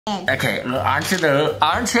Okay, aren't you the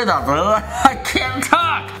I can't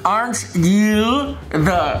talk. Aren't you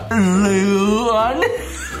the blue one?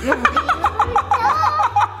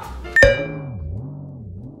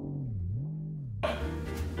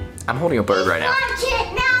 I'm holding a bird right now. Watch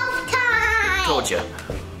it mouth time. Told you.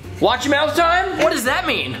 Watch your mouth time? What does that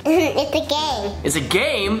mean? It's a game. It's a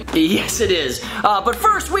game? Yes, it is. But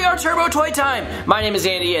first, we are Turbo Toy Time. My name is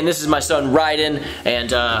Andy, and this is my son, Ryden.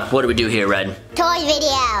 And what do we do here, Ryden? Toy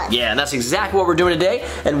videos. Yeah, and that's exactly what we're doing today.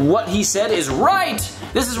 And what he said is right.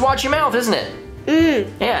 This is Watch Your Mouth, isn't it?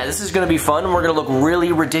 Yeah, this is gonna be fun, and we're gonna look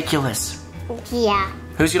really ridiculous. Yeah.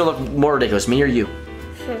 Who's gonna look more ridiculous, me or you?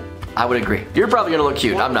 I would agree. You're probably gonna look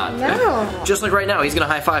cute. I'm not. No. Just like right now, he's gonna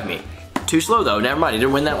high five me. Too slow though, never mind, he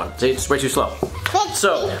didn't win that one. See, it's way too slow.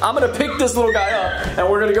 So, I'm gonna pick this little guy up, and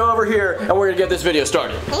we're gonna go over here, and we're gonna get this video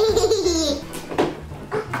started.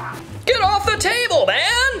 Get off the table,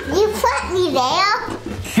 man! You put me there.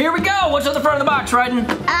 Here we go, what's on the front of the box, Ryden?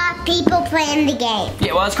 People playing the game.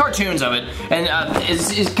 Yeah, well, it's cartoons of it, and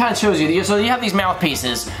it kind of shows you. So you have these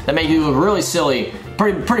mouthpieces that make you look really silly.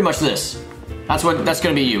 Pretty much this. That's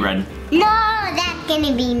gonna be you, Ryden. No, that's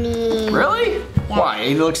gonna be me. Really? Yeah. Why?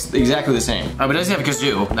 He looks exactly the same. Oh, but does he have a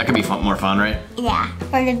kazoo? That could be more fun, right? Yeah.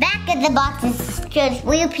 On the back of the box is just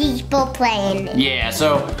real people playing. Yeah,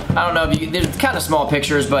 so, I don't know, there's kind of small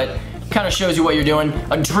pictures, but kind of shows you what you're doing.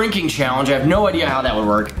 A drinking challenge, I have no idea how that would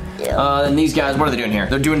work. Yeah. And these guys, what are they doing here?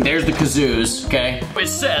 There's the kazoos, okay? It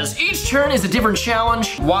says, each turn is a different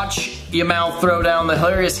challenge. Watch your mouth throw down the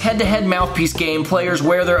hilarious head-to-head mouthpiece game. Players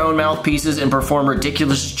wear their own mouthpieces and perform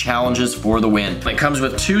ridiculous challenges for the win. It comes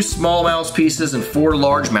with 2 small mouthpieces and 4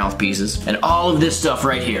 large mouthpieces. And all of this stuff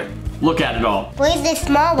right here. Look at it all. Where's the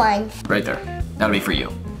small ones? Right there. That'll be for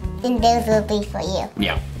you. And those will be for you.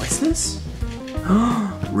 Yeah. What's this?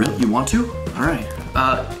 Really? You want to? All right.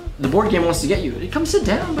 The board game wants to get you. Come sit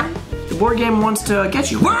down, buddy. The board game wants to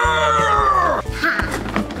get you. Oh,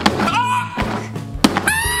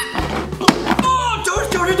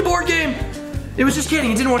 don't hit the board game. It was just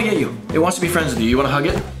kidding. It didn't want to get you. It wants to be friends with you. You want to hug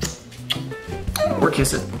it? Or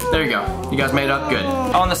kiss it. There you go. You guys made it up? Good.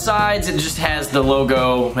 On the sides, it just has the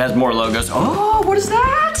logo. It has more logos. Oh, what is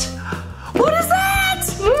that? What is that?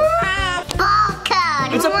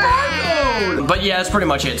 Barcode. It's a barcode! But yeah, that's pretty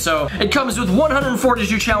much it. So, it comes with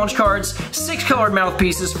 142 challenge cards, 6 colored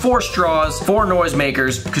mouthpieces, 4 straws, 4 noise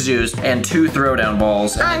makers, kazoos, and 2 throwdown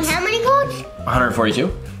balls. How many cards?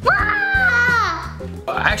 142. Ah!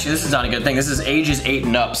 Actually, this is not a good thing. This is ages 8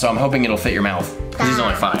 and up, so I'm hoping it'll fit your mouth. Because he's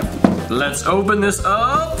only 5. Let's open this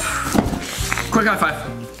up. Quick high five.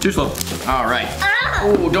 Too slow. All right.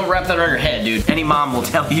 Oh, don't wrap that around your head, dude. Any mom will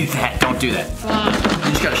tell you that. Don't do that.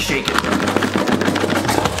 You just gotta shake it.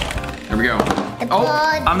 There we go.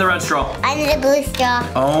 I'm the red straw. I'm the blue straw.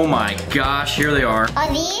 Oh my gosh, here they are. Are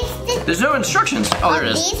these the... There's no instructions. Oh, there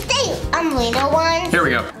it is. These the little ones? Here we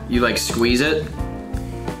go. You like squeeze it.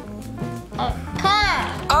 Oh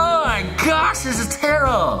my gosh, this is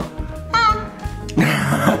terrible.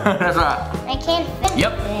 That's right. I can't fit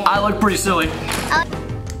Yep, it. I look pretty silly.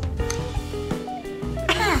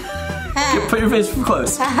 Put your face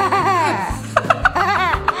close.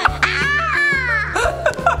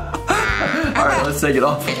 Alright, let's take it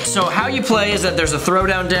off. So how you play is that there's a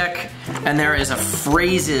throwdown deck and there is a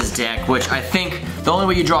phrases deck, which I think the only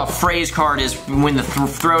way you draw a phrase card is when the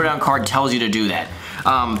throwdown card tells you to do that.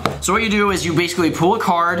 So what you do is you basically pull a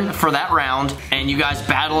card for that round and you guys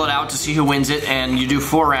battle it out to see who wins it, and you do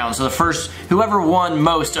 4 rounds. So whoever won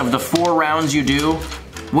most of the 4 rounds you do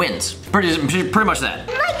wins. Pretty much that.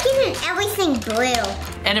 I'm like getting everything blue.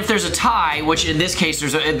 And if there's a tie, which in this case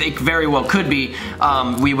it very well could be,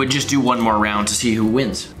 we would just do 1 more round to see who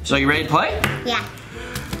wins. So you ready to play? Yeah.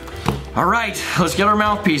 All right, let's get our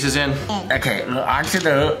mouthpieces in. Okay, aren't you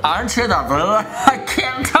the I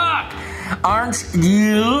can't talk. Aren't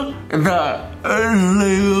you the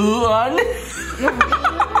blue one?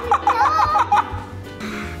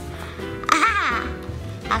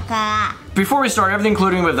 Before we start everything,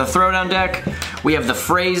 including with the throwdown deck, we have the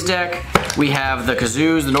phrase deck, we have the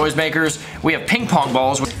kazoos, the noisemakers, we have ping pong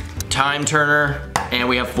balls, time turner, and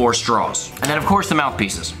we have 4 straws. And then of course the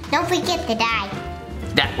mouthpieces. Don't forget the die.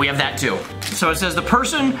 We have that too. So it says the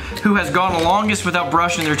person who has gone the longest without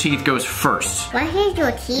brushing their teeth goes first. Brushing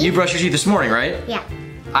your teeth? You brushed your teeth this morning, right? Yeah.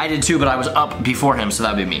 I did too, but I was up before him, so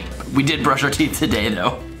that'd be me. We did brush our teeth today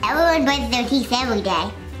though. Everyone brushes their teeth every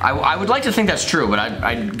day. I would like to think that's true, but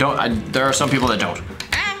I don't. There are some people that don't.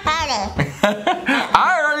 Harder.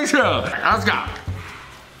 Alright, so let's go.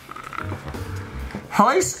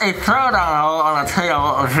 Place a throwdown on a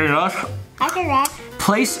table between us. After that.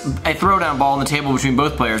 Place a throwdown ball on the table between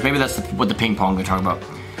both players. Maybe that's what the ping pong we're talking about.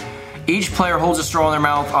 Each player holds a straw in their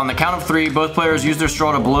mouth. On the count of 3, both players use their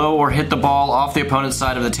straw to blow or hit the ball off the opponent's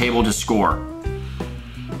side of the table to score.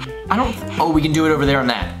 Oh, we can do it over there on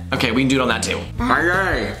that. Okay, we can do it on that table.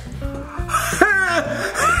 Okay.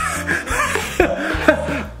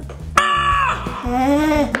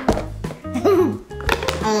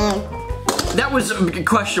 That was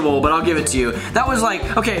questionable, but I'll give it to you. That was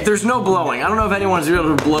like, okay, there's no blowing. I don't know if anyone's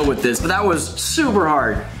able to blow with this, but that was super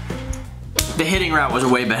hard. The hitting route was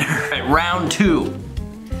way better. Right, round 2.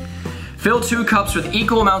 Fill 2 cups with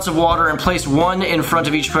equal amounts of water and place 1 in front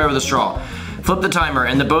of each player with a straw. Flip the timer,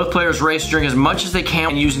 and both players race to drink as much as they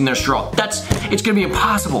can using their straw. It's gonna be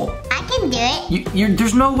impossible. I can do it.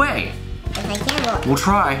 There's no way. If I can, we'll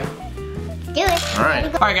try. Do it. All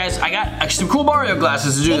right, guys. I got some cool Mario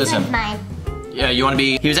glasses to do this in. Mine. Yeah, you want to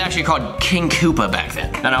be? He was actually called King Koopa back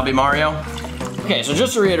then, and I'll be Mario. Okay, so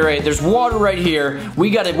just to reiterate, there's water right here. We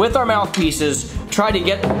got it with our mouthpieces. Try to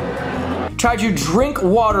drink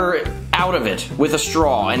water out of it with a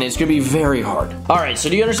straw, and it's gonna be very hard. All right, so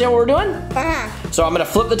do you understand what we're doing? So I'm gonna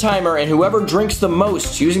flip the timer, and whoever drinks the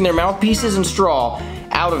most using their mouthpieces and straw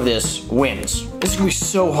out of this wins. This is gonna be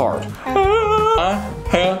so hard.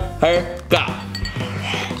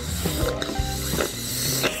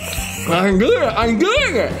 I'm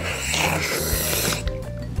doing it.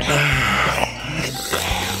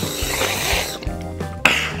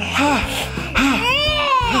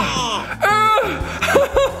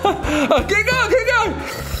 Keep going.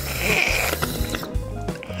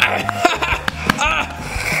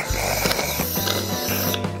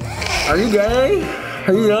 Are you getting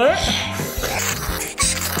it?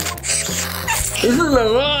 This is a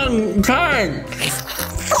long time.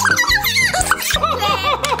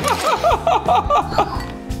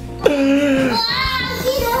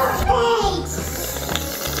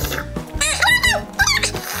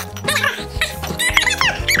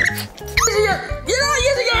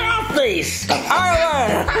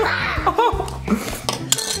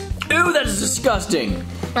 Ew, that is disgusting.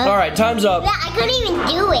 All right, time's up. I couldn't even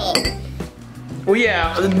do it. Well,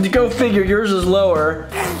 yeah, go figure, yours is lower.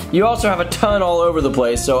 You also have a ton all over the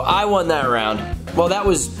place, so I won that round. Well, that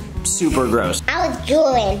was super gross. I was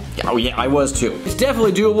drooling. Oh yeah, I was too. It's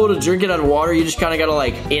definitely doable to drink it out of water. You just kind of gotta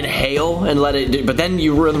like inhale and let it, but then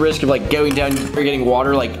you run the risk of like going down or getting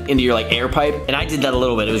water like into your like air pipe. And I did that a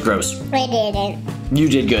little bit, it was gross. I didn't. You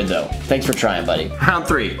did good though. Thanks for trying, buddy. Round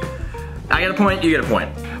 3. I get a point, you get a point.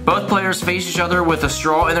 Both players face each other with a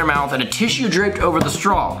straw in their mouth and a tissue draped over the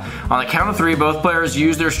straw. On the count of 3, both players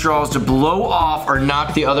use their straws to blow off or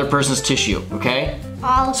knock the other person's tissue, okay?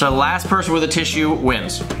 So the last person with a tissue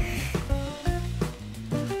wins.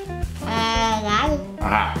 Got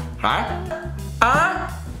it.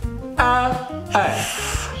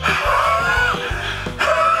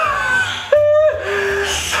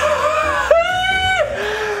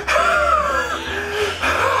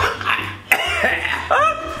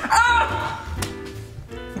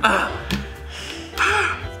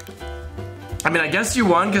 I mean, I guess you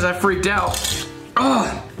won because I freaked out.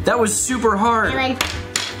 Oh, that was super hard. I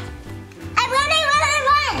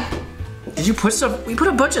won. Did you put stuff? We put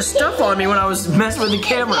a bunch of stuff on me when I was messing with the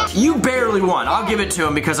camera. You barely won. I'll give it to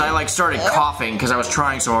him because I like started coughing because I was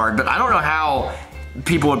trying so hard. But I don't know how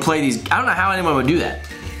people would play these. I don't know how anyone would do that.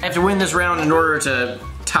 I have to win this round in order to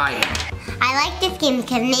tie him. I like this game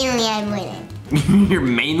because mainly I'm winning. You're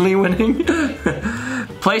mainly winning?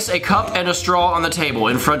 Place a cup and a straw on the table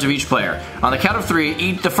in front of each player. On the count of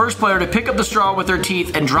 3, the first player to pick up the straw with their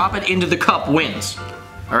teeth and drop it into the cup wins.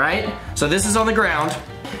 Alright? So this is on the ground,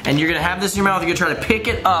 and you're gonna have this in your mouth. You're gonna try to pick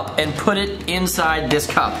it up and put it inside this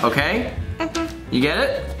cup, okay? You get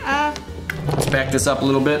it? Let's back this up a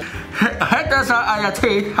little bit. Hit this on your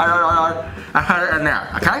teeth. I had it in there,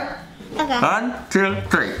 okay? Okay. 1, 2,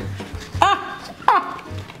 3.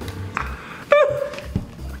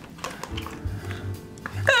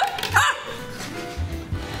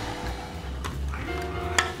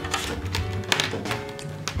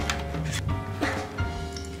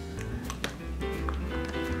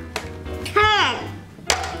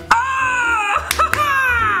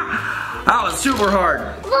 That was super hard.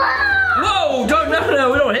 Whoa,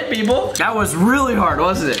 no, we don't hit people. That was really hard,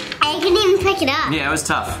 wasn't it? I couldn't even pick it up. Yeah, it was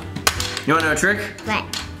tough. You wanna know a trick? What?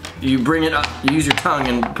 You bring it up, you use your tongue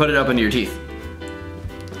and put it up into your teeth.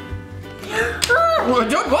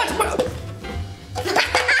 What?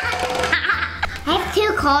 I have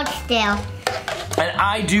 2 cards still. And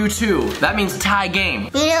I do too. That means tie game.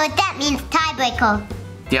 You know what that means? Tiebreaker.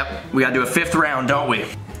 Yep, we gotta do a 5th round, don't we?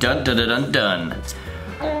 Dun dun dun dun dun.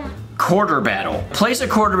 Quarter battle. Place a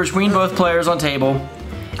quarter between both players on table.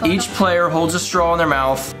 Each player holds a straw in their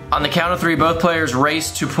mouth. On the count of 3, both players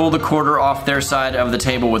race to pull the quarter off their side of the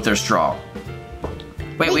table with their straw.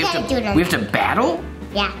 Wait, we have to battle?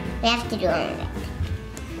 Yeah, we have to do it.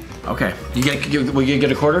 Okay. Will you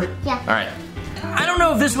get a quarter? Yeah. All right. I don't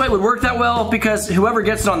know if this way would work that well because whoever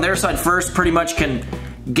gets it on their side first pretty much can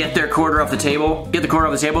get their quarter off the table. Get the quarter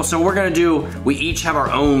off the table. So we're gonna do, we each have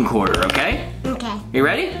our own quarter, okay? Okay. You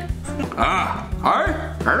ready?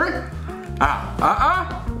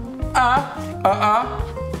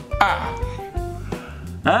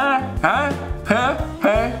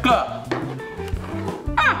 Go.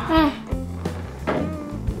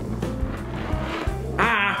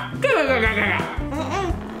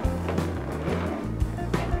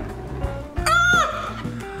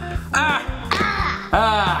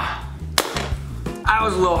 That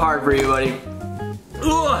was a little hard for you, buddy.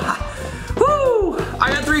 Woo! I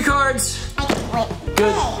got 3 cards.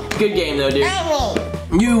 Good game though, dude. I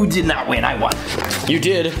win. You did not win, I won. You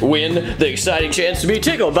did win the exciting chance to be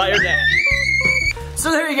tickled by your dad. So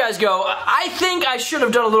there you guys go. I think I should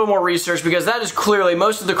have done a little more research because that is clearly,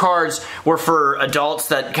 most of the cards were for adults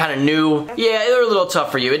that kind of knew. Yeah, they're a little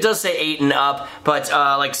tough for you. It does say 8 and up, but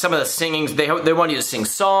like some of the singings, they want you to sing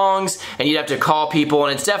songs and you'd have to call people,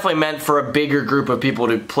 and it's definitely meant for a bigger group of people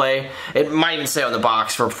to play. It might even say on the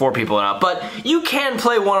box for 4 people and up, but you can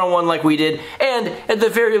play one-on-one like we did, and at the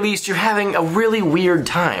very least, you're having a really weird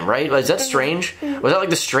time, right? Is that strange? Was that like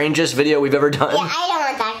the strangest video we've ever done? Yeah, I don't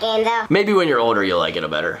want that game though. Maybe when you're older, you'll like it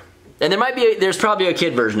better. And there's probably a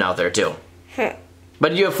kid version out there too. But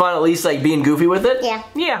did you have fun at least like being goofy with it? Yeah.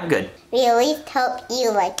 Yeah, good. We at least hope you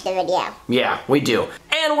liked the video. Yeah, we do.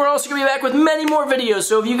 And we're also gonna be back with many more videos,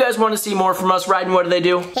 so if you guys want to see more from us, Ryden, what do they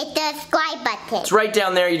do? Hit the subscribe button. It's right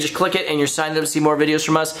down there. You just click it and you're signed up to see more videos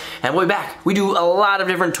from us. And we'll be back. We do a lot of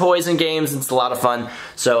different toys and games. It's a lot of fun.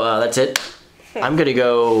 So that's it. I'm gonna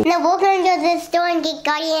go. No, we're gonna go to the store and get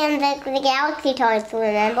Guardians of the Galaxy toys,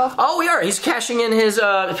 remember? Oh, we are. He's cashing in his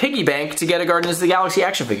piggy bank to get a Guardians of the Galaxy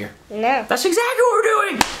action figure. No. That's exactly what we're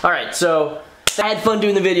doing. All right, so I had fun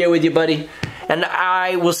doing the video with you, buddy. And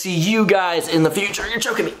I will see you guys in the future. You're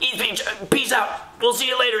choking me. Peace out. We'll see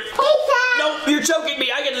you later. Peace out. Nope, you're choking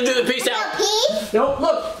me. I get to do the peace out. No, peace? No,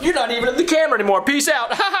 look, you're not even in the camera anymore. Peace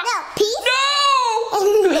out. No, peace? No!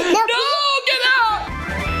 No, No!